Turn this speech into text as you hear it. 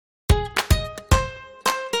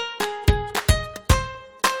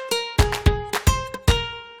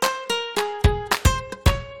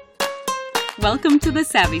Welcome to the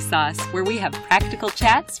Savvy Sauce, where we have practical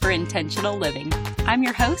chats for intentional living. I'm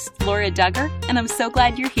your host, Laura Duggar, and I'm so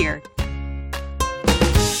glad you're here.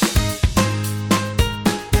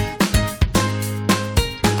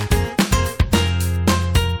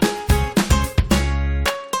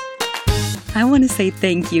 I want to say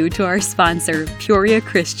thank you to our sponsor, Peoria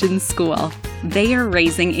Christian School. They are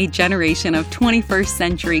raising a generation of 21st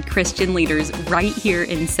century Christian leaders right here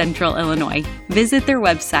in Central Illinois. Visit their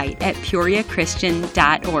website at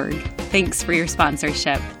peoriachristian.org. Thanks for your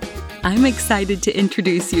sponsorship. I'm excited to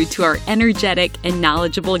introduce you to our energetic and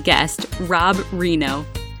knowledgeable guest, Rob Rienow.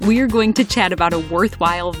 We are going to chat about a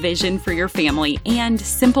worthwhile vision for your family and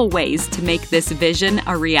simple ways to make this vision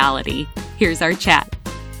a reality. Here's our chat.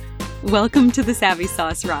 Welcome to the Savvy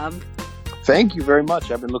Sauce, Rob. Thank you very much.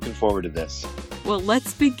 I've been looking forward to this. Well,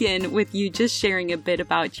 let's begin with you just sharing a bit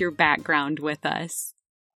about your background with us.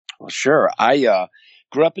 Well, sure. I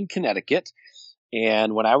grew up in Connecticut,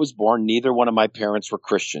 and when I was born, neither one of my parents were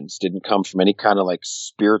Christians, didn't come from any kind of like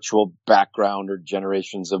spiritual background or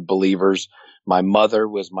generations of believers. My mother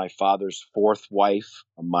was my father's fourth wife.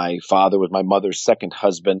 My father was my mother's second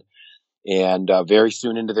husband. And very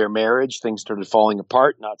soon into their marriage, things started falling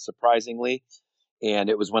apart, not surprisingly.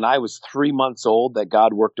 And it was when I was 3 months old that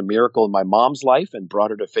God worked a miracle in my mom's life and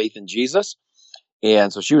brought her to faith in Jesus.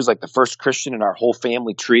 And so she was like the first Christian in our whole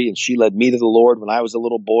family tree. And she led me to the Lord when I was a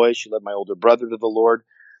little boy. She led my older brother to the Lord.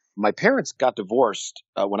 My parents got divorced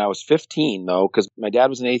when I was 15, though, because my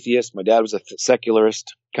dad was an atheist. My dad was a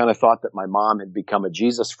secularist, kind of thought that my mom had become a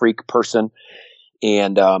Jesus freak person.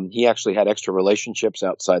 And he actually had extra relationships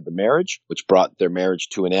outside the marriage, which brought their marriage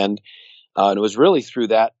to an end. And it was really through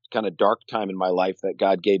that kind of dark time in my life that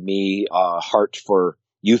God gave me a heart for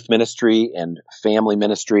youth ministry and family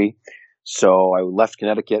ministry. So I left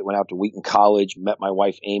Connecticut, went out to Wheaton College, met my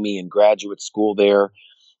wife Amy in graduate school there.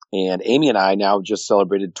 And Amy and I now just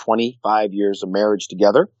celebrated 25 years of marriage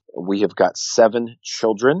together. We have got 7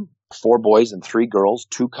 children, 4 boys and 3 girls,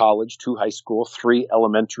 2 college, 2 high school, 3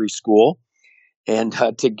 elementary school. And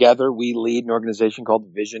together we lead an organization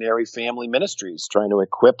called Visionary Family Ministries, trying to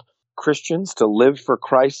equip Christians to live for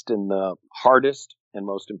Christ in the hardest and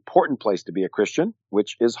most important place to be a Christian,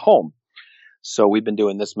 which is home. So we've been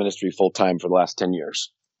doing this ministry full time for the last 10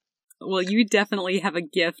 years. Well, you definitely have a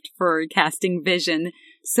gift for casting vision.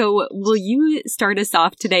 So will you start us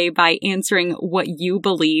off today by answering what you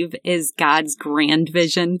believe is God's grand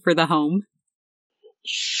vision for the home?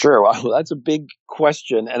 Sure. Well, that's a big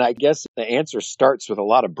question. And I guess the answer starts with a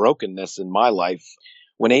lot of brokenness in my life.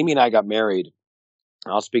 When Amy and I got married,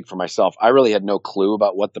 I'll speak for myself. I really had no clue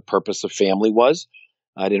about what the purpose of family was.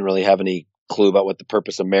 I didn't really have any clue about what the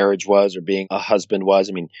purpose of marriage was or being a husband was.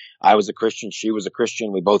 I mean, I was a Christian. She was a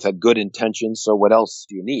Christian. We both had good intentions. So what else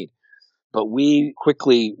do you need? But we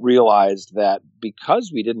quickly realized that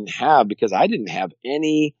because I didn't have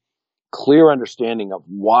any clear understanding of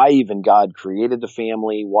why even God created the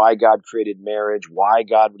family, why God created marriage, why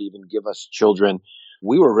God would even give us children,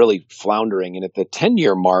 we were really floundering. And at the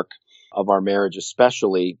 10-year mark of our marriage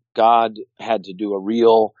especially, God had to do a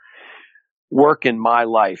real work in my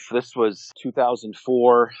life. This was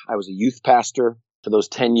 2004. I was a youth pastor for those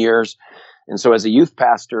 10 years. And so as a youth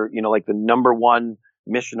pastor, like the number one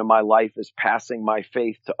mission of my life is passing my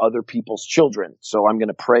faith to other people's children. So I'm going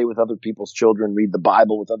to pray with other people's children, read the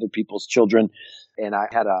Bible with other people's children. And I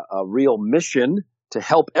had a real mission to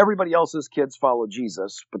help everybody else's kids follow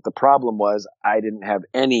Jesus. But the problem was I didn't have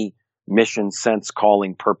any mission, sense,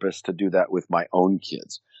 calling, purpose to do that with my own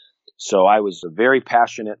kids. So I was a very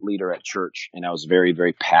passionate leader at church, and I was very,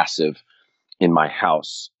 very passive in my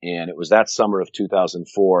house. And it was that summer of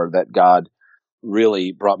 2004 that God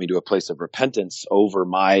really brought me to a place of repentance over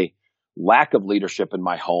my lack of leadership in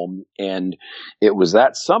my home. And it was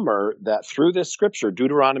that summer that through this scripture,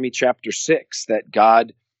 Deuteronomy chapter 6, that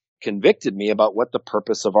God convicted me about what the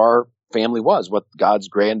purpose of our family was, what God's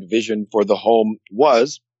grand vision for the home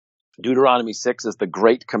was. Deuteronomy 6 is the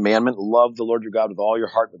great commandment. Love the Lord your God with all your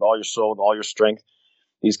heart, with all your soul, with all your strength.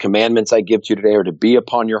 These commandments I give to you today are to be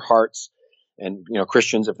upon your hearts. And,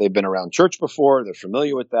 Christians, if they've been around church before, they're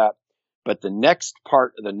familiar with that. But the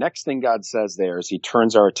next thing God says there is he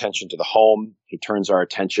turns our attention to the home. He turns our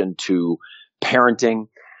attention to parenting.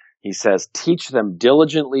 He says, teach them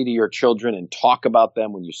diligently to your children and talk about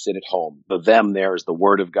them when you sit at home. The them there is the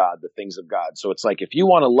word of God, the things of God. So it's like, if you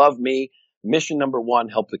want to love me, mission number 1,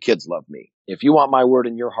 help the kids love me. If you want my word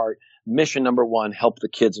in your heart, mission number 1, help the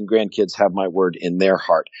kids and grandkids have my word in their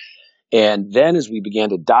heart. And then as we began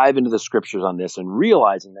to dive into the scriptures on this and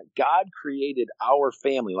realizing that God created our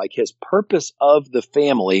family, like his purpose of the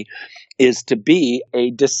family is to be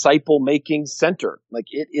a disciple making center. Like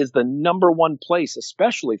it is the number one place,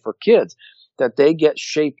 especially for kids, that they get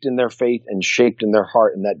shaped in their faith and shaped in their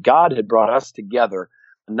heart, and that God had brought us together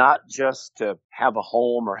not just to have a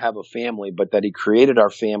home or have a family, but that he created our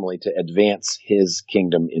family to advance his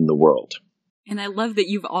kingdom in the world. And I love that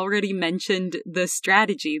you've already mentioned the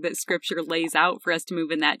strategy that scripture lays out for us to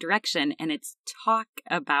move in that direction, and it's talk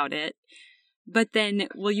about it. But then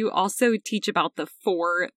will you also teach about the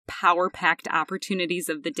 4 power-packed opportunities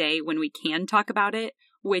of the day when we can talk about it,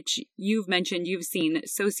 which you've mentioned you've seen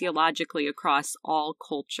sociologically across all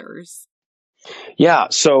cultures? Yeah,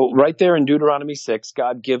 so right there in Deuteronomy 6,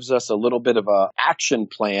 God gives us a little bit of an action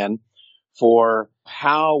plan for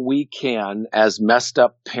how we can, as messed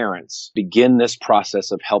up parents, begin this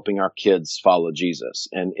process of helping our kids follow Jesus.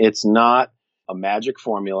 And it's not a magic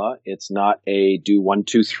formula. It's not a do 1,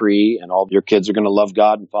 2, 3, and all your kids are going to love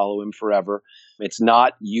God and follow him forever. It's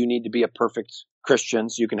not you need to be a perfect Christian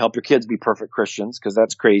so you can help your kids be perfect Christians, because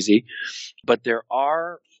that's crazy. But there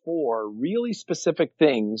are 4 really specific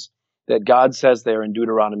things that God says there in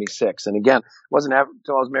Deuteronomy 6. And again, it wasn't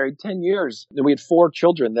until I was married 10 years that we had 4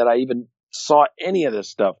 children that I even saw any of this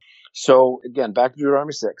stuff. So again, back to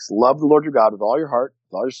Deuteronomy 6, love the Lord your God with all your heart,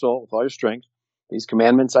 with all your soul, with all your strength. These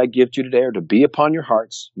commandments I give to you today are to be upon your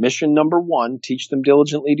hearts. Mission number 1, teach them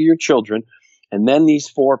diligently to your children. And then these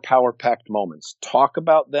 4 power-packed moments. Talk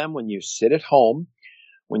about them when you sit at home,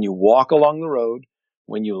 when you walk along the road,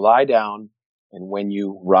 when you lie down, and when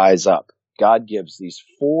you rise up. God gives these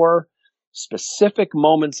 4 specific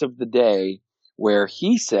moments of the day where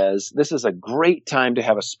he says this is a great time to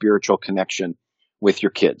have a spiritual connection with your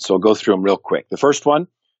kids. So I'll go through them real quick. The first one,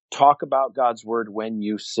 talk about God's word when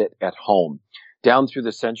you sit at home. Down through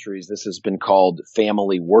the centuries, this has been called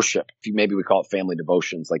family worship. Maybe we call it family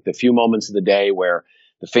devotions, like the few moments of the day where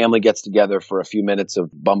the family gets together for a few minutes of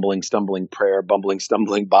bumbling, stumbling prayer, bumbling,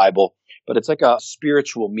 stumbling Bible. But it's like a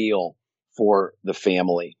spiritual meal for the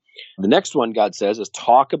family. The next one, God says, is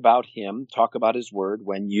talk about him, talk about his word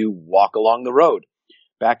when you walk along the road.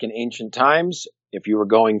 Back in ancient times, if you were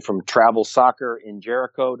going from travel soccer in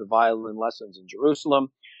Jericho to violin lessons in Jerusalem,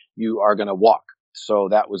 you are going to walk. So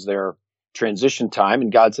that was their transition time.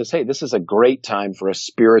 And God says, hey, this is a great time for a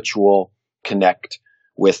spiritual connect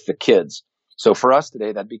with the kids. So for us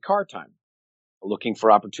today, that'd be car time, looking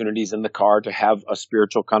for opportunities in the car to have a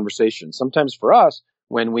spiritual conversation. Sometimes for us,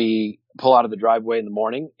 when we pull out of the driveway in the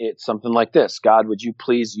morning, it's something like this. God, would you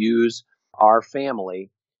please use our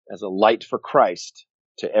family as a light for Christ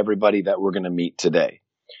to everybody that we're going to meet today?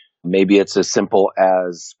 Maybe it's as simple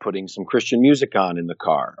as putting some Christian music on in the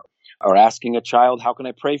car, or asking a child, how can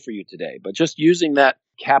I pray for you today? But just using that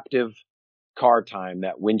captive car time,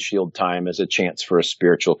 that windshield time, as a chance for a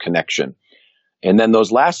spiritual connection. And then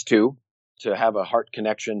those last 2, to have a heart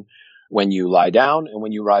connection when you lie down and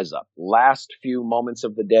when you rise up. Last few moments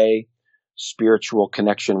of the day, spiritual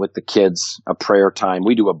connection with the kids, a prayer time.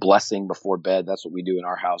 We do a blessing before bed. That's what we do in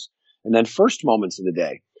our house. And then first moments of the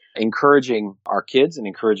day, encouraging our kids and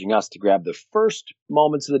encouraging us to grab the first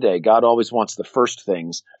moments of the day. God always wants the first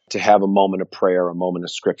things, to have a moment of prayer, a moment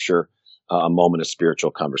of scripture, a moment of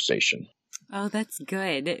spiritual conversation. Oh, that's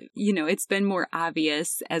good. You know, it's been more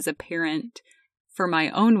obvious as a parent for my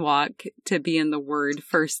own walk to be in the Word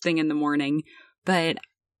first thing in the morning, but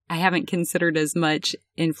I haven't considered as much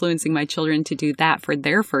influencing my children to do that for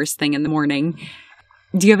their first thing in the morning.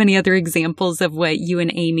 Do you have any other examples of what you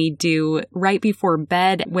and Amy do right before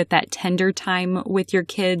bed with that tender time with your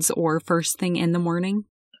kids, or first thing in the morning?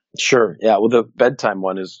 Sure. Yeah. Well, the bedtime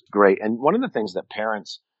one is great. And one of the things that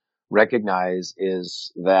parents recognize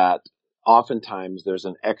is that oftentimes there's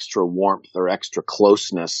an extra warmth or extra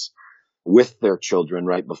closeness with their children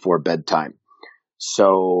right before bedtime.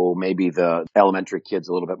 So maybe the elementary kid's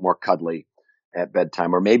a little bit more cuddly at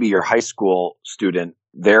bedtime, or maybe your high school student,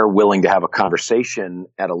 they're willing to have a conversation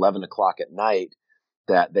at 11 o'clock at night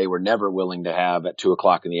that they were never willing to have at 2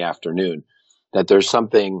 o'clock in the afternoon. That there's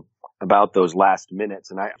something about those last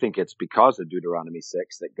minutes. And I think it's because of Deuteronomy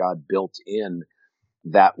 6 that God built in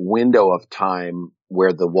that window of time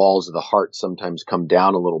where the walls of the heart sometimes come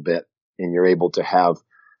down a little bit and you're able to have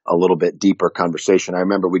a little bit deeper conversation. I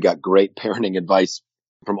remember we got great parenting advice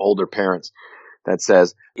from older parents that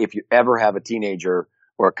says, if you ever have a teenager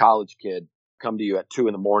or a college kid come to you at 2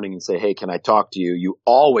 a.m. and say, hey, can I talk to you? You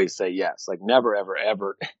always say yes. Like never, ever,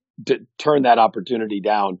 ever turn that opportunity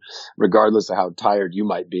down, regardless of how tired you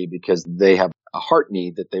might be, because they have a heart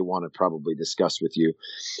need that they want to probably discuss with you.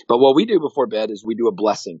 But what we do before bed is we do a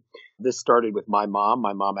blessing. This started with my mom.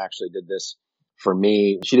 My mom actually did this for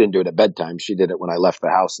me. She didn't do it at bedtime. She did it when I left the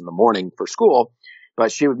house in the morning for school.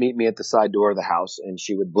 But she would meet me at the side door of the house and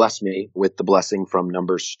she would bless me with the blessing from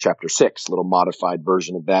Numbers chapter 6, a little modified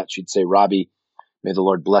version of that. She'd say, Robbie, may the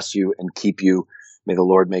Lord bless you and keep you. May the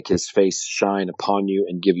Lord make his face shine upon you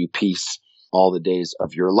and give you peace all the days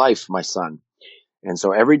of your life, my son. And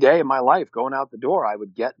so every day of my life, going out the door, I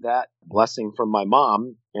would get that blessing from my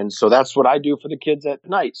mom. And so that's what I do for the kids at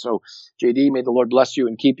night. So, JD, may the Lord bless you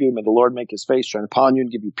and keep you. May the Lord make his face shine upon you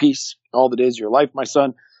and give you peace all the days of your life, my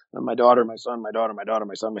son. And my daughter, my son, my daughter, my daughter,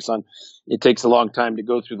 my son, my son. It takes a long time to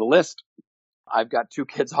go through the list. I've got 2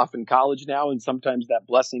 kids off in college now, and sometimes that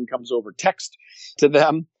blessing comes over text to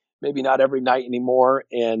them. Maybe not every night anymore.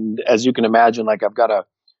 And as you can imagine, like I've got a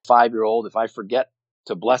 5-year-old, if I forget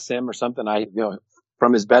to bless him or something,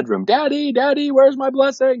 from his bedroom, Daddy, where's my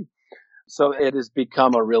blessing? So it has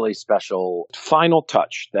become a really special final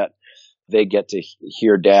touch that they get to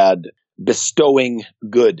hear Dad bestowing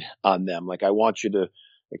good on them. Like, I want you to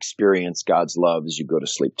experience God's love as you go to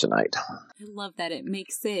sleep tonight. I love that. It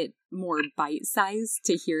makes it more bite-sized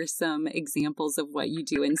to hear some examples of what you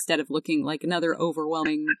do instead of looking like another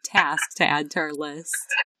overwhelming task to add to our list.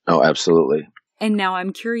 Oh, absolutely. And now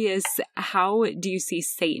I'm curious, how do you see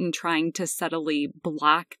Satan trying to subtly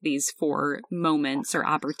block these 4 moments or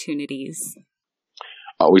opportunities?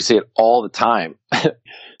 Oh, we see it all the time.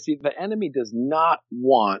 See, the enemy does not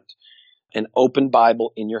want an open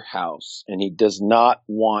Bible in your house, and he does not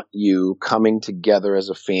want you coming together as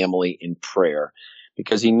a family in prayer,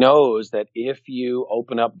 because he knows that if you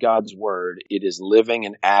open up God's word, it is living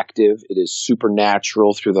and active. It is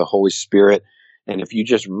supernatural through the Holy Spirit. And if you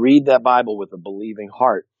just read that Bible with a believing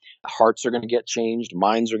heart, hearts are going to get changed,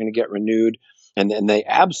 minds are going to get renewed. And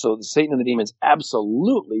Satan and the demons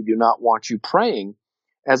absolutely do not want you praying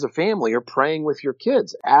as a family or praying with your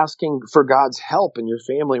kids, asking for God's help in your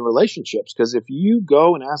family relationships. Because if you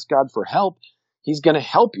go and ask God for help, he's going to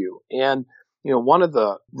help you. And, one of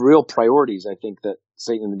the real priorities I think that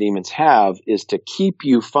Satan and the demons have is to keep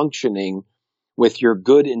you functioning with your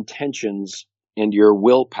good intentions and your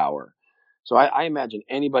willpower. So I imagine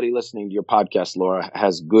anybody listening to your podcast, Laura,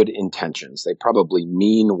 has good intentions. They probably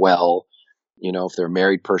mean well. If they're a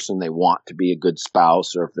married person, they want to be a good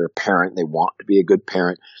spouse, or if they're a parent, they want to be a good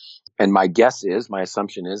parent. And my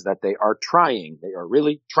assumption is that they are trying. They are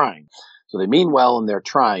really trying. So they mean well and they're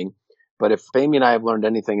trying. But if Amy and I have learned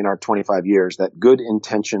anything in our 25 years, that good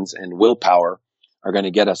intentions and willpower are going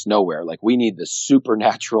to get us nowhere. Like, we need the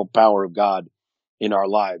supernatural power of God in our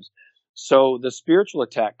lives. So the spiritual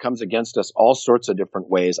attack comes against us all sorts of different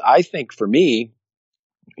ways. I think for me,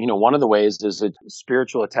 one of the ways is a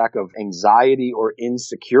spiritual attack of anxiety or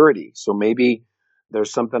insecurity. So maybe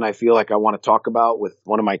there's something I feel like I want to talk about with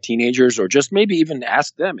one of my teenagers, or just maybe even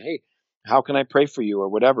ask them, hey, how can I pray for you, or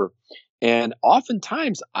whatever. And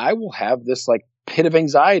oftentimes I will have this like pit of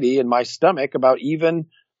anxiety in my stomach about even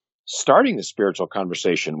starting the spiritual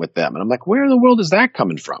conversation with them. And I'm like, where in the world is that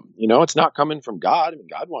coming from? It's not coming from God. I mean,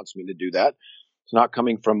 God wants me to do that. It's not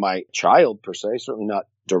coming from my child per se, certainly not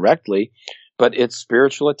directly, but it's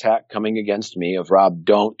spiritual attack coming against me of, Rob,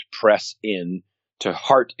 don't press in to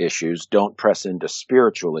heart issues. Don't press into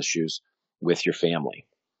spiritual issues with your family.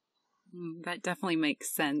 That definitely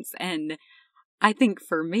makes sense. And I think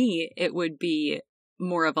for me, it would be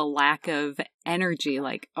more of a lack of energy,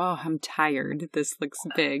 like, oh, I'm tired. This looks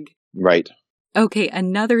big. Right. Okay,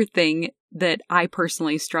 another thing that I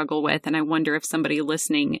personally struggle with, and I wonder if somebody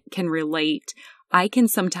listening can relate, I can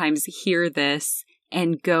sometimes hear this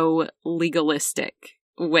and go legalistic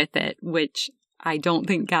with it, which I don't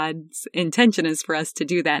think God's intention is for us to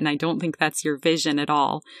do that, and I don't think that's your vision at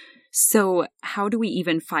all. So how do we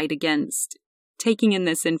even fight against taking in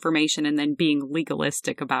this information and then being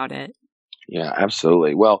legalistic about it? Yeah,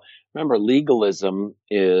 absolutely. Well, remember, legalism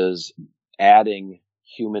is adding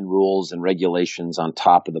human rules and regulations on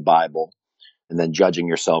top of the Bible, and then judging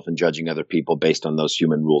yourself and judging other people based on those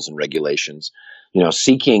human rules and regulations.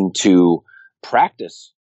 Seeking to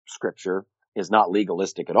practice Scripture is not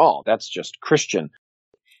legalistic at all. That's just Christian.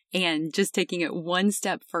 And just taking it one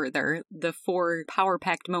step further, the 4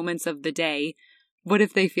 power-packed moments of the day, what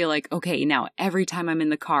if they feel like, okay, now every time I'm in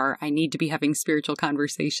the car, I need to be having spiritual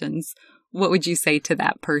conversations? What would you say to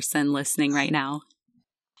that person listening right now?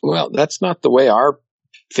 Well, that's not the way our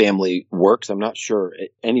family works. I'm not sure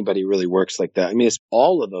anybody really works like that. I mean, it's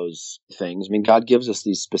all of those things. I mean, God gives us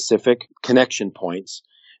these specific connection points,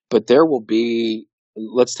 but there will be,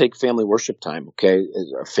 let's take family worship time, okay?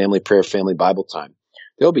 Family prayer, family Bible time.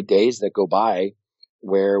 There'll be days that go by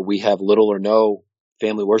where we have little or no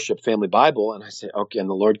family worship, family Bible. And I say, okay. And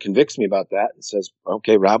the Lord convicts me about that and says,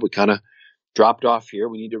 okay, Rob, we kind of dropped off here.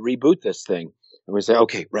 We need to reboot this thing. And we say,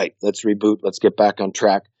 okay, right, let's reboot. Let's get back on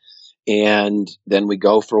track. And then we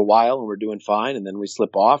go for a while and we're doing fine. And then we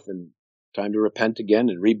slip off and time to repent again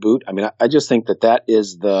and reboot. I mean, I just think that's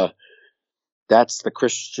the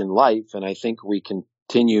Christian life. And I think we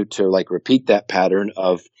continue to repeat that pattern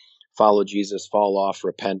of follow Jesus, fall off,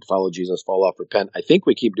 repent, follow Jesus, fall off, repent. I think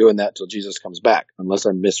we keep doing that till Jesus comes back, unless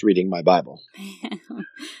I'm misreading my Bible.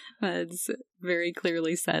 That's very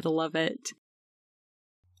clearly said. Love it.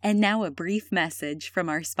 And now a brief message from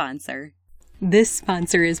our sponsor. This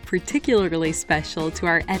sponsor is particularly special to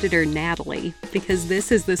our editor, Natalie, because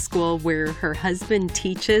this is the school where her husband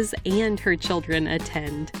teaches and her children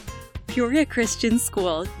attend. Peoria Christian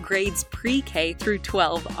School, grades pre-K through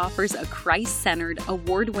 12, offers a Christ-centered,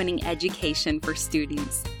 award-winning education for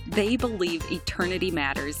students. They believe eternity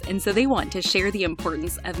matters, and so they want to share the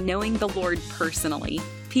importance of knowing the Lord personally.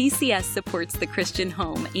 PCS supports the Christian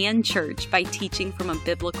home and church by teaching from a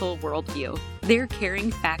biblical worldview. Their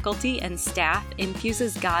caring faculty and staff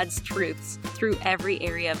infuses God's truths through every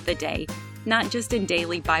area of the day, not just in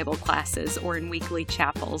daily Bible classes or in weekly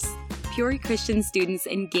chapels. Peoria Christian students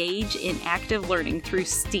engage in active learning through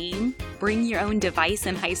STEAM, bring your own device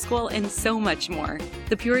in high school, and so much more.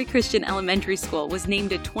 The Peoria Christian Elementary School was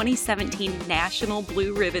named a 2017 National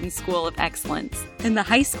Blue Ribbon School of Excellence, and the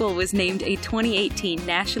high school was named a 2018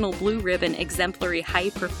 National Blue Ribbon Exemplary High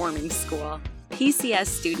Performing School. PCS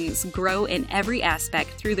students grow in every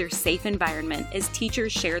aspect through their safe environment as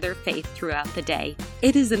teachers share their faith throughout the day.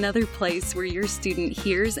 It is another place where your student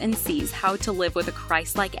hears and sees how to live with a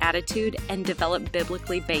Christ-like attitude and develop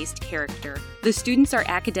biblically based character. The students are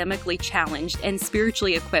academically challenged and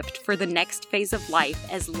spiritually equipped for the next phase of life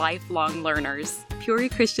as lifelong learners. Peoria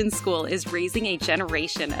Christian School is raising a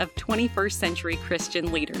generation of 21st century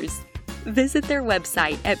Christian leaders. Visit their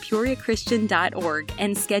website at peoriachristian.org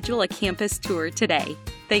and schedule a campus tour today.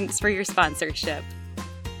 Thanks for your sponsorship.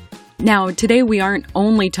 Now, today we aren't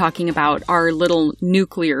only talking about our little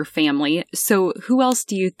nuclear family, so who else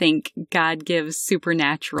do you think God gives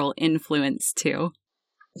supernatural influence to?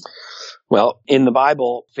 Well, in the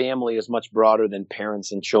Bible, family is much broader than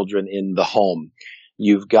parents and children in the home.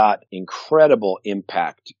 You've got incredible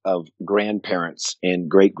impact of grandparents and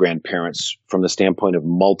great-grandparents from the standpoint of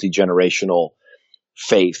multi-generational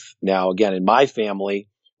faith. Now, again, in my family,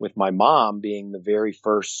 with my mom being the very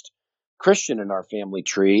first Christian in our family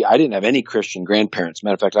tree, I didn't have any Christian grandparents.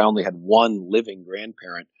 Matter of fact, I only had one living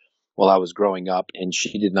grandparent while I was growing up, and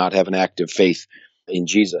she did not have an active faith in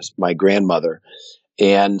Jesus, my grandmother.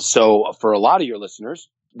 And so for a lot of your listeners,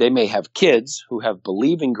 they may have kids who have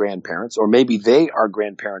believing grandparents, or maybe they are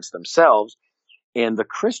grandparents themselves. And the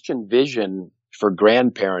Christian vision for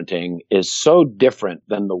grandparenting is so different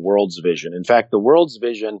than the world's vision. In fact, the world's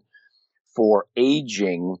vision for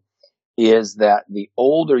aging is that the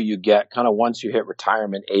older you get, kind of once you hit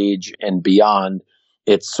retirement age and beyond,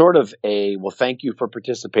 it's sort of well, thank you for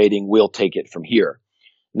participating. We'll take it from here.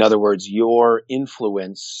 In other words, your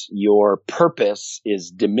influence, your purpose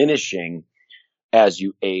is diminishing as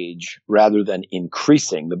you age rather than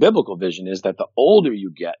increasing. The biblical vision is that the older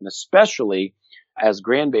you get, and especially as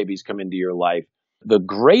grandbabies come into your life, the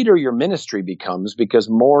greater your ministry becomes because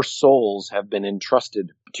more souls have been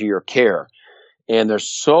entrusted to your care. And there's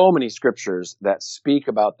so many scriptures that speak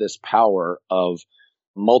about this power of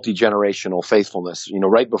multi-generational faithfulness. You know,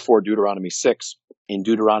 right before Deuteronomy 6, in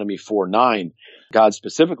Deuteronomy 4:9, God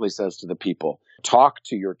specifically says to the people, talk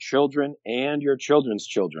to your children and your children's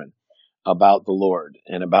children about the Lord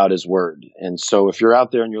and about his word. And so if you're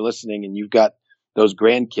out there and you're listening and you've got those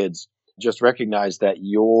grandkids, just recognize that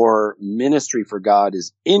your ministry for God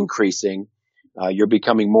is increasing. You're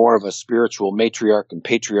becoming more of a spiritual matriarch and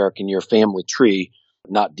patriarch in your family tree,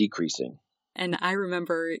 not decreasing. And I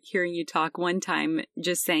remember hearing you talk one time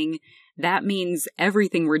just saying that means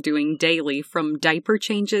everything we're doing daily, from diaper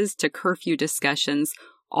changes to curfew discussions,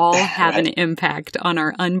 all have an impact on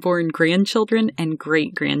our unborn grandchildren and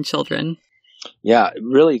great-grandchildren. Yeah,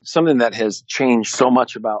 really something that has changed so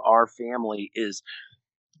much about our family is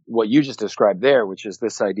what you just described there, which is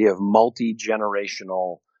this idea of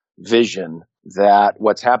multi-generational vision, that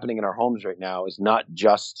what's happening in our homes right now is not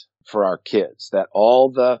just for our kids, that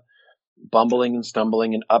all the bumbling and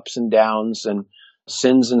stumbling and ups and downs and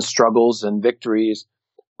sins and struggles and victories,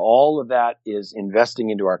 all of that is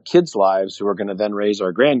investing into our kids' lives, who are going to then raise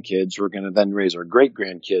our grandkids, who are going to then raise our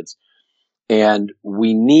great-grandkids. And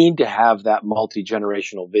we need to have that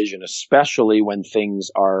multi-generational vision, especially when things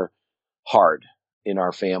are hard in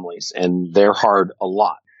our families. And they're hard a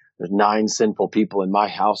lot. There's 9 sinful people in my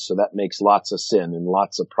house, so that makes lots of sin and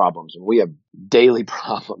lots of problems. And we have daily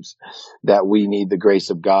problems that we need the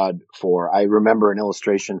grace of God for. I remember an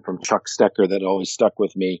illustration from Chuck Stecker that always stuck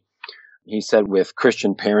with me. He said with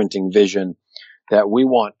Christian parenting vision that we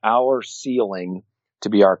want our ceiling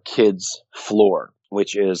to be our kids' floor,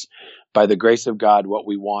 which is, by the grace of God, what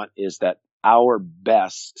we want is that our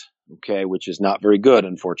best, okay, which is not very good,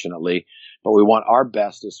 unfortunately, but we want our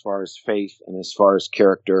best as far as faith and as far as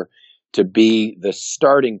character to be the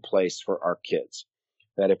starting place for our kids.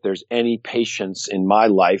 That if there's any patience in my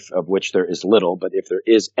life, of which there is little, but if there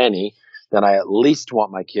is any, then I at least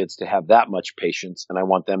want my kids to have that much patience, and I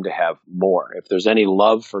want them to have more. If there's any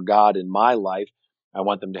love for God in my life, I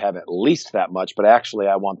want them to have at least that much, but actually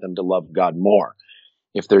I want them to love God more.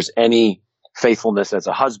 If there's any faithfulness as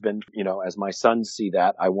a husband, as my sons see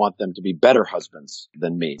that, I want them to be better husbands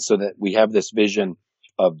than me, so that we have this vision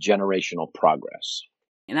of generational progress.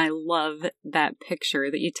 And I love that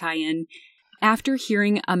picture that you tie in. After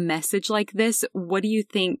hearing a message like this, what do you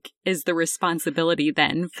think is the responsibility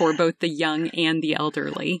then for both the young and the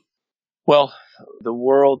elderly? Well, the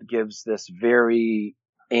world gives this very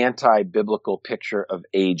anti-biblical picture of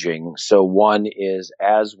aging. So one is,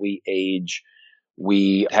 as we age,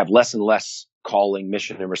 we have less and less calling,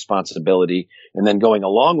 mission, and responsibility. And then going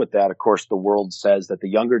along with that, of course, the world says that the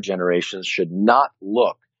younger generations should not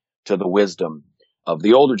look to the wisdom of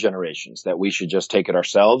the older generations, that we should just take it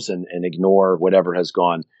ourselves and ignore whatever has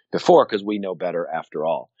gone before, because we know better after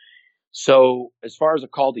all. So as far as a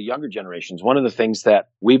call to younger generations, one of the things that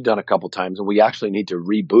we've done a couple times, and we actually need to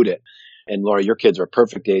reboot it, and Laura, your kids are a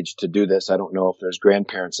perfect age to do this. I don't know if there's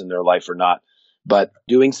grandparents in their life or not, but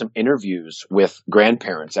doing some interviews with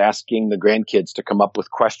grandparents, asking the grandkids to come up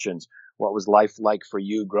with questions. What was life like for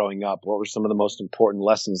you growing up? What were some of the most important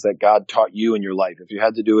lessons that God taught you in your life? If you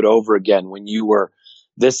had to do it over again when you were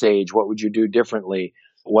this age, what would you do differently?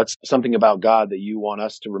 What's something about God that you want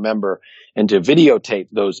us to remember? And to videotape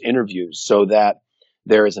those interviews so that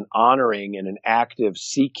there is an honoring and an active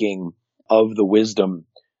seeking of the wisdom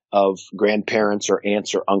of grandparents or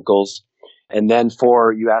aunts or uncles. And then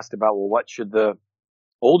you asked about, well, what should the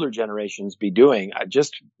older generations be doing?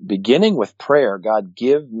 Just beginning with prayer. God,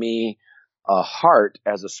 give me a heart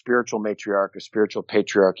as a spiritual matriarch, a spiritual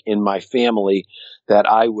patriarch in my family, that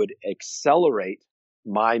I would accelerate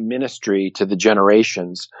my ministry to the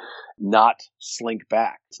generations, not slink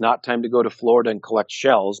back. It's not time to go to Florida and collect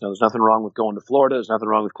shells. Now, there's nothing wrong with going to Florida. There's nothing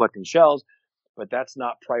wrong with collecting shells, but that's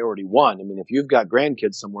not priority one. I mean, if you've got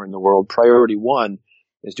grandkids somewhere in the world, priority one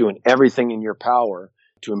is doing everything in your power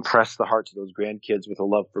to impress the hearts of those grandkids with a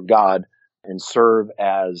love for God and serve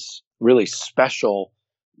as really special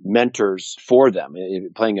mentors for them,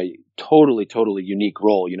 playing a totally, totally unique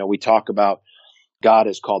role. We talk about God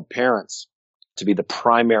has called parents to be the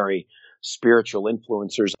primary spiritual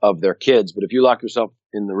influencers of their kids. But if you lock yourself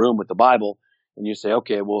in the room with the Bible and you say,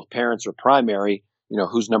 okay, well, if parents are primary,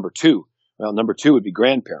 who's number 2? Well, number 2 would be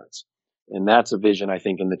grandparents. And that's a vision I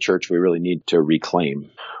think in the church we really need to reclaim.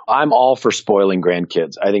 I'm all for spoiling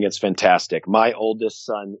grandkids. I think it's fantastic. My oldest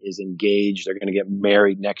son is engaged. They're going to get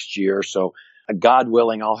married next year. So God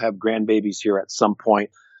willing, I'll have grandbabies here at some point.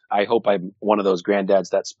 I hope I'm one of those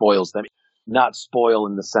granddads that spoils them. Not spoil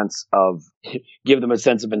in the sense of give them a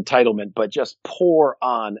sense of entitlement, but just pour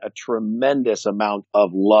on a tremendous amount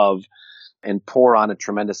of love and pour on a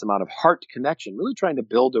tremendous amount of heart connection, really trying to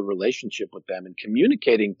build a relationship with them and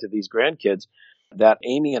communicating to these grandkids that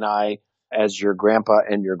Amy and I, as your grandpa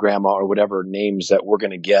and your grandma, or whatever names that we're going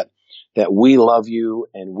to get, that we love you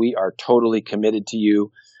and we are totally committed to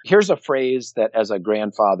you. Here's a phrase that as a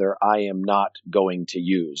grandfather, I am not going to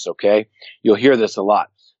use, okay? You'll hear this a lot.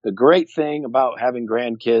 The great thing about having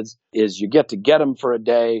grandkids is you get them for a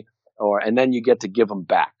day, and then you get to give them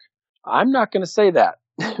back. I'm not going to say that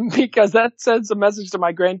because that sends a message to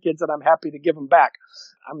my grandkids that I'm happy to give them back.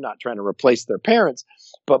 I'm not trying to replace their parents,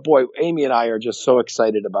 but boy, Amy and I are just so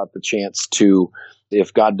excited about the chance to,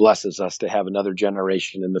 if God blesses us, to have another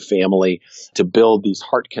generation in the family, to build these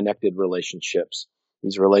heart-connected relationships,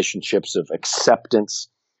 these relationships of acceptance,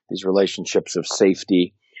 these relationships of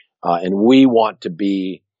safety. And we want to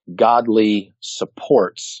be godly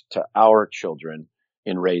supports to our children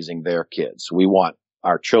in raising their kids. We want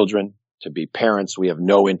our children to be parents. We have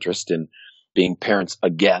no interest in being parents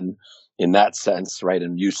again in that sense, right?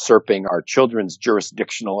 And usurping our children's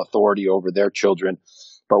jurisdictional authority over their children.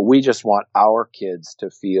 But we just want our kids to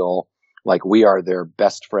feel like we are their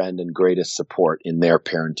best friend and greatest support in their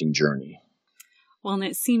parenting journey. Well, and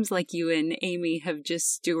it seems like you and Amy have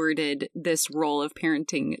just stewarded this role of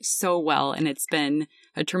parenting so well, and it's been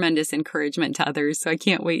a tremendous encouragement to others. So I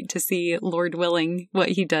can't wait to see, Lord willing, what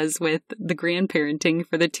he does with the grandparenting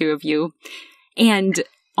for the two of you. And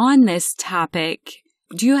on this topic,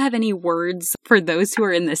 do you have any words for those who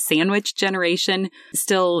are in the sandwich generation,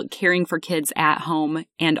 still caring for kids at home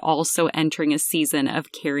and also entering a season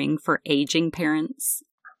of caring for aging parents?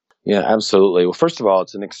 Yeah, absolutely. Well, first of all,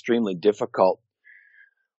 it's an extremely difficult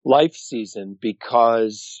life season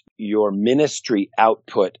because your ministry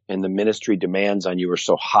output and the ministry demands on you are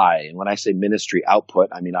so high. And when I say ministry output,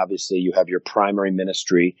 I mean, obviously you have your primary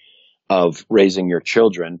ministry of raising your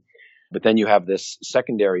children, but then you have this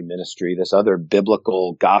secondary ministry, this other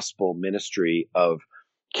biblical gospel ministry of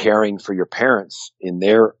caring for your parents in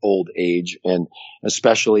their old age. And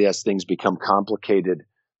especially as things become complicated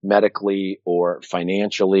medically or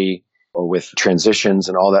financially or with transitions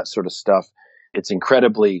and all that sort of stuff, it's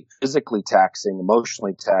incredibly physically taxing,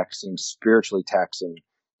 emotionally taxing, spiritually taxing,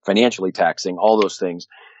 financially taxing, all those things.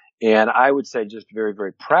 And I would say just very,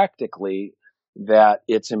 very practically that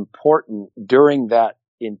it's important during that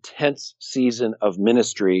intense season of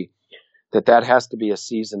ministry that has to be a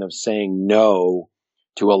season of saying no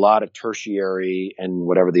to a lot of tertiary and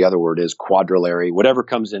whatever the other word is, quadrillary, whatever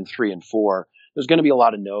comes in 3 and 4. There's going to be a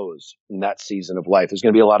lot of no's in that season of life. There's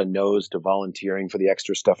going to be a lot of no's to volunteering for the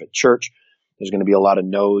extra stuff at church. There's going to be a lot of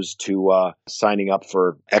no's to signing up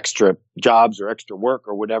for extra jobs or extra work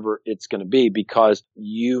or whatever it's going to be, because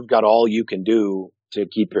you've got all you can do to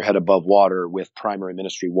keep your head above water with primary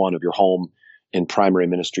ministry 1 of your home and primary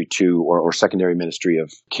ministry 2 or secondary ministry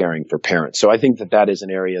of caring for parents. So I think that is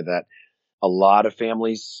an area that a lot of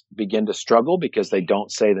families begin to struggle because they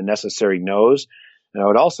don't say the necessary no's. And I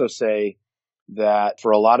would also say that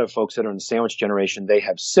for a lot of folks that are in the sandwich generation, they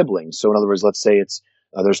have siblings. So in other words, let's say it's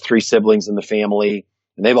there's 3 siblings in the family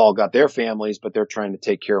and they've all got their families, but they're trying to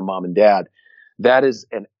take care of mom and dad. That is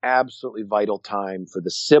an absolutely vital time for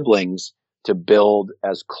the siblings to build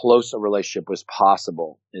as close a relationship as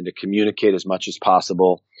possible and to communicate as much as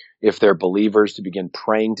possible. If they're believers, to begin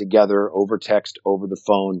praying together over text, over the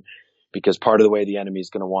phone, because part of the way the enemy is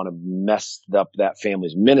going to want to mess up that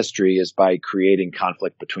family's ministry is by creating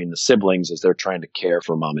conflict between the siblings as they're trying to care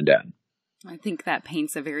for mom and dad. I think that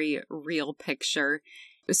paints a very real picture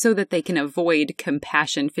so that they can avoid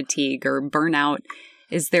compassion fatigue or burnout.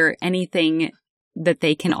 Is there anything that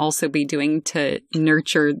they can also be doing to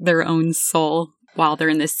nurture their own soul while they're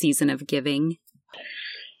in this season of giving?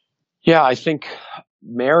 Yeah, I think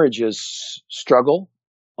marriages struggle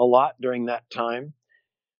a lot during that time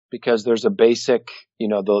because there's a basic,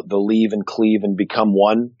 the leave and cleave and become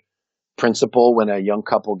one principle. When a young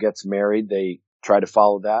couple gets married, they try to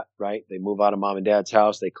follow that, right? They move out of mom and dad's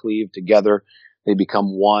house, they cleave together, they become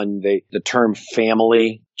one. The term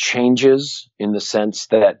family changes in the sense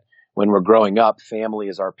that when we're growing up, family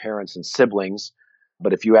is our parents and siblings.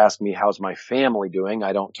 But if you ask me, how's my family doing?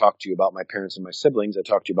 I don't talk to you about my parents and my siblings. I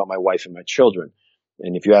talk to you about my wife and my children.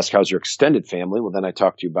 And if you ask, how's your extended family? Well, then I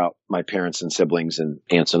talk to you about my parents and siblings and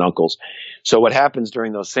aunts and uncles. So what happens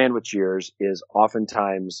during those sandwich years is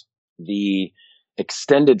oftentimes the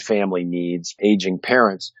extended family needs, aging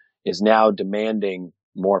parents, is now demanding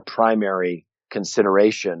more primary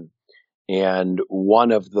consideration. And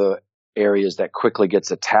one of the areas that quickly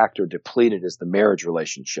gets attacked or depleted is the marriage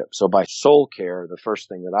relationship. So by soul care, the first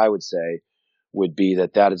thing that I would say would be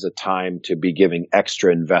that is a time to be giving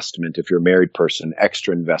extra investment, if you're a married person,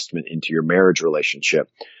 extra investment into your marriage relationship.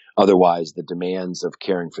 Otherwise, the demands of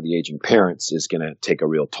caring for the aging parents is going to take a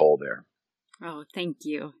real toll there. Oh, thank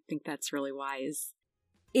you. I think that's really wise.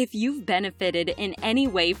 If you've benefited in any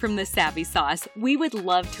way from the Savvy Sauce, we would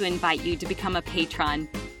love to invite you to become a patron.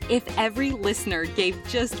 If every listener gave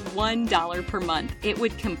just $1 per month, it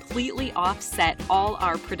would completely offset all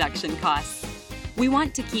our production costs. We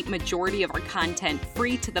want to keep majority of our content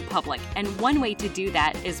free to the public, and one way to do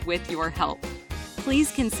that is with your help.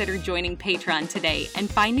 Please consider joining Patreon today and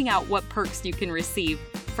finding out what perks you can receive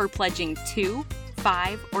for pledging $2,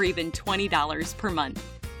 $5, or even $20 per month.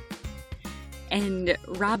 And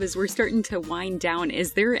Rob, as we're starting to wind down,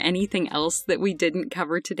 is there anything else that we didn't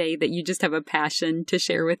cover today that you just have a passion to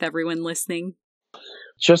share with everyone listening?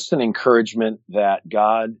 Just an encouragement that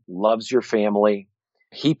God loves your family.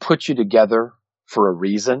 He put you together for a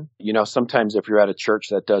reason. Sometimes if you're at a church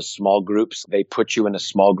that does small groups, they put you in a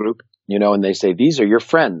small group, and they say, these are your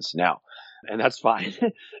friends now. And that's fine.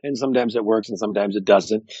 And sometimes it works and sometimes it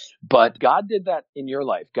doesn't. But God did that in your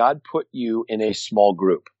life. God put you in a small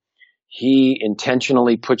group. He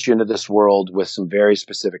intentionally put you into this world with some very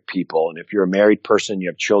specific people. And if you're a married person, you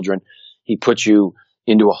have children, he put you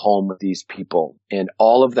into a home with these people. And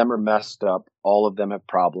all of them are messed up. All of them have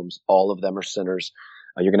problems. All of them are sinners.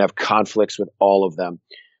 You're going to have conflicts with all of them.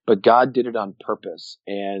 But God did it on purpose,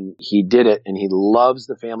 and he did it, and he loves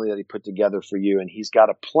the family that he put together for you. And he's got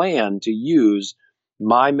a plan to use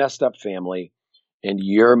my messed up family and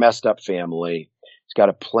your messed up family. He's got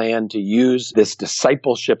a plan to use this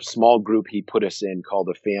discipleship small group he put us in called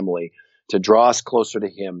a family to draw us closer to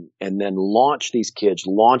him and then launch these kids,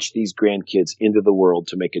 launch these grandkids into the world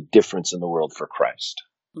to make a difference in the world for Christ.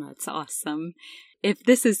 That's awesome. If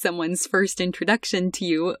this is someone's first introduction to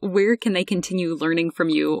you, where can they continue learning from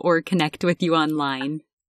you or connect with you online?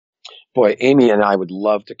 Boy, Amy and I would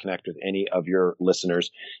love to connect with any of your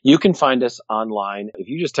listeners. You can find us online. If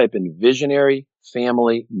you just type in Visionary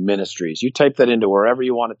Family Ministries, you type that into wherever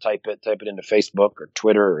you want to type it into Facebook or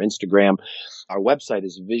Twitter or Instagram. Our website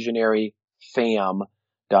is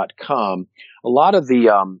visionaryfam.com. A lot of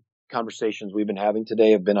the conversations we've been having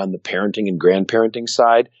today have been on the parenting and grandparenting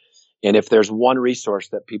side. And if there's one resource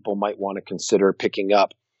that people might want to consider picking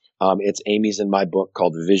up, it's Amy's and my book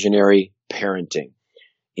called Visionary Parenting.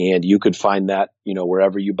 And you could find that,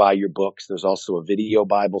 wherever you buy your books. There's also a video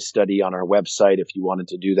Bible study on our website if you wanted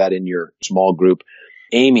to do that in your small group.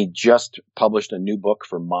 Amy just published a new book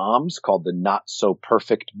for moms called The Not So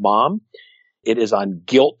Perfect Mom. It is on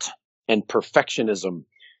guilt and perfectionism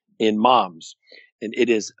in moms. And it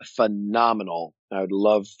is phenomenal. I would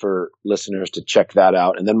love for listeners to check that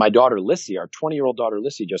out. And then my daughter, Lissy, our 20-year-old daughter,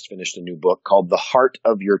 Lissy, just finished a new book called The Heart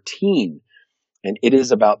of Your Teen. And it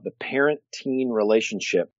is about the parent-teen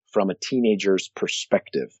relationship from a teenager's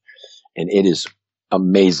perspective. And it is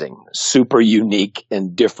amazing, super unique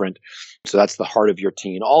and different. So that's The Heart of Your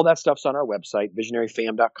Teen. All that stuff's on our website,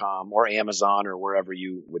 visionaryfam.com or Amazon or wherever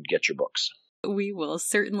you would get your books. We will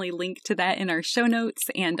certainly link to that in our show notes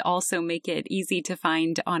and also make it easy to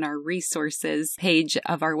find on our resources page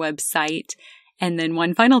of our website. And then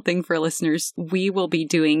one final thing for listeners, we will be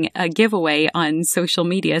doing a giveaway on social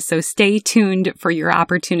media. So stay tuned for your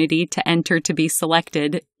opportunity to enter to be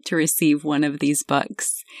selected to receive one of these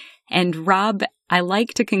books. And Rob, I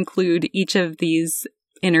like to conclude each of these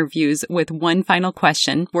interviews with one final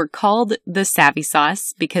question. We're called the Savvy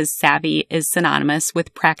Sauce because savvy is synonymous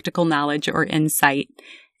with practical knowledge or insight.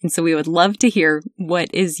 And so we would love to hear,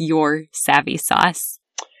 what is your Savvy Sauce?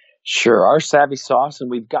 Sure, our Savvy Sauce,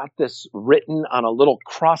 and we've got this written on a little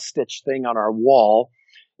cross-stitch thing on our wall.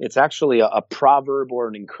 It's actually a proverb or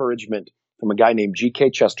an encouragement from a guy named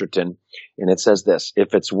G.K. Chesterton, and it says this: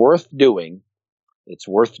 if it's worth doing, it's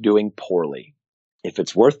worth doing poorly. If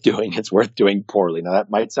it's worth doing, it's worth doing poorly. Now,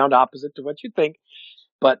 that might sound opposite to what you think,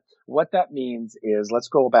 but what that means is, let's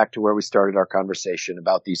go back to where we started our conversation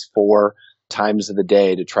about these 4 times of the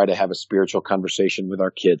day to try to have a spiritual conversation with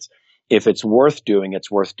our kids. If it's worth doing,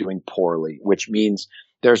 it's worth doing poorly, which means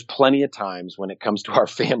there's plenty of times when it comes to our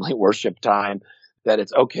family worship time that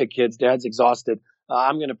it's, okay, kids, Dad's exhausted.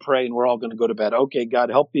 I'm going to pray and we're all going to go to bed. Okay, God,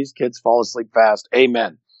 help these kids fall asleep fast.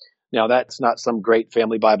 Amen. Now, that's not some great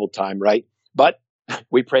family Bible time, right? But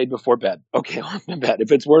we prayed before bed. Okay, on to bed.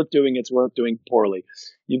 If it's worth doing, it's worth doing poorly.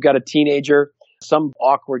 You've got a teenager, some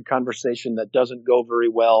awkward conversation that doesn't go very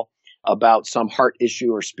well about some heart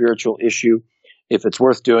issue or spiritual issue. If it's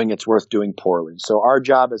worth doing, it's worth doing poorly. So our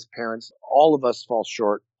job as parents, all of us fall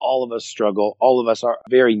short. All of us struggle. All of us are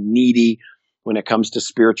very needy when it comes to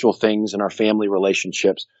spiritual things and our family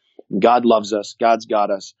relationships. God loves us. God's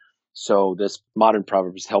got us. So this modern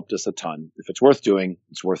proverb has helped us a ton. If it's worth doing,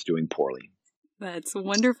 it's worth doing poorly. That's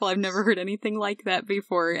wonderful. I've never heard anything like that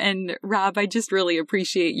before. And Rob, I just really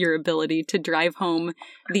appreciate your ability to drive home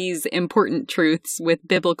these important truths with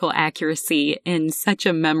biblical accuracy in such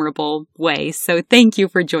a memorable way. So thank you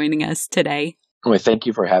for joining us today. Well, thank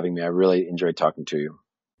you for having me. I really enjoyed talking to you.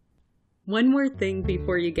 One more thing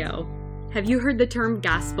before you go. Have you heard the term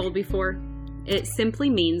gospel before? It simply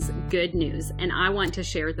means good news, and I want to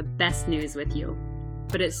share the best news with you.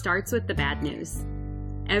 But it starts with the bad news.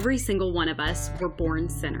 Every single one of us were born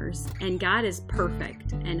sinners, and God is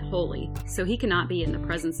perfect and holy, so he cannot be in the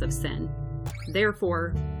presence of sin.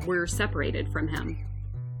 Therefore, we're separated from him.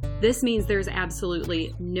 This means there's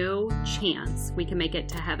absolutely no chance we can make it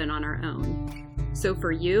to heaven on our own. So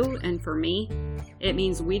for you and for me, it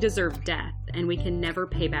means we deserve death, and we can never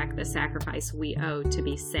pay back the sacrifice we owe to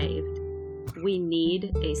be saved. We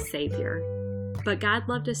need a Savior. But God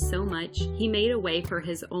loved us so much, he made a way for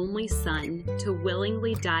his only Son to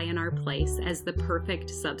willingly die in our place as the perfect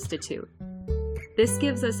substitute. This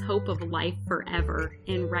gives us hope of life forever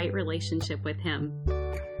in right relationship with him.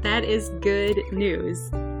 That is good news.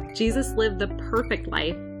 Jesus lived the perfect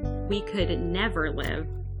life we could never live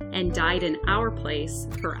and died in our place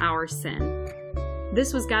for our sin.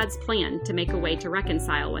 This was God's plan to make a way to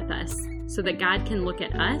reconcile with us so that God can look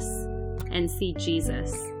at us and see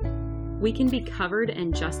Jesus. We can be covered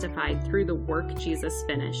and justified through the work Jesus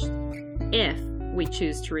finished, if we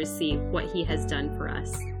choose to receive what he has done for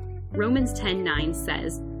us. Romans 10:9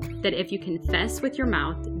 says that if you confess with your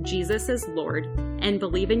mouth Jesus is Lord and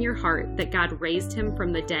believe in your heart that God raised him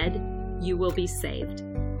from the dead, you will be saved.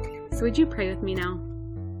 So would you pray with me now?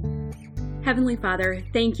 Heavenly Father,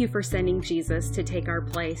 thank you for sending Jesus to take our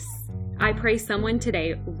place. I pray someone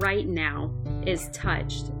today, right now, is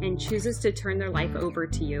touched and chooses to turn their life over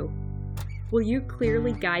to you. Will you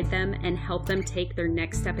clearly guide them and help them take their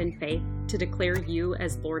next step in faith to declare you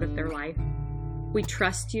as Lord of their life? We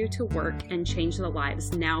trust you to work and change their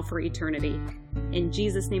lives now for eternity. In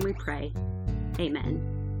Jesus' name we pray.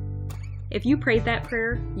 Amen. If you prayed that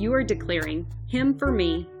prayer, you are declaring, him for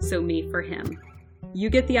me, so me for him. You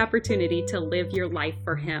get the opportunity to live your life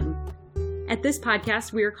for him. At this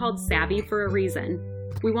podcast, we are called Savvy for a reason.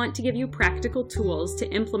 We want to give you practical tools to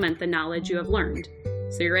implement the knowledge you have learned.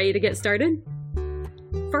 So you ready to get started?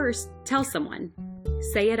 First, tell someone.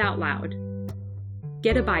 Say it out loud.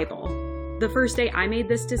 Get a Bible. The first day I made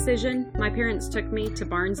this decision, my parents took me to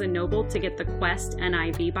Barnes & Noble to get the Quest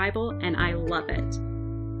NIV Bible, and I love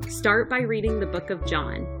it. Start by reading the book of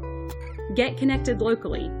John. Get connected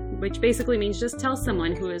locally, which basically means just tell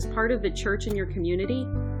someone who is part of the church in your community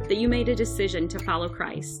that you made a decision to follow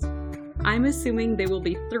Christ. I'm assuming they will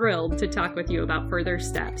be thrilled to talk with you about further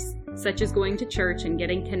steps, such as going to church and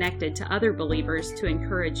getting connected to other believers to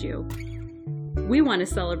encourage you. We want to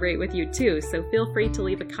celebrate with you too, so feel free to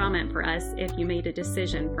leave a comment for us if you made a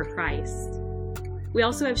decision for Christ. We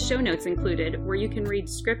also have show notes included where you can read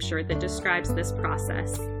scripture that describes this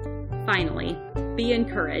process. Finally, be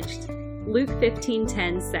encouraged. Luke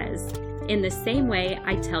 15:10 says, "In the same way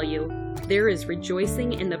I tell you, there is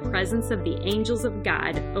rejoicing in the presence of the angels of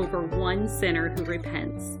God over one sinner who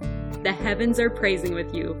repents." The heavens are praising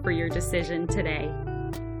with you for your decision today.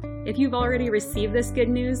 If you've already received this good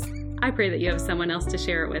news, I pray that you have someone else to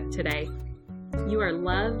share it with today. You are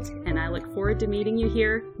loved, and I look forward to meeting you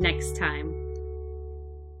here next time.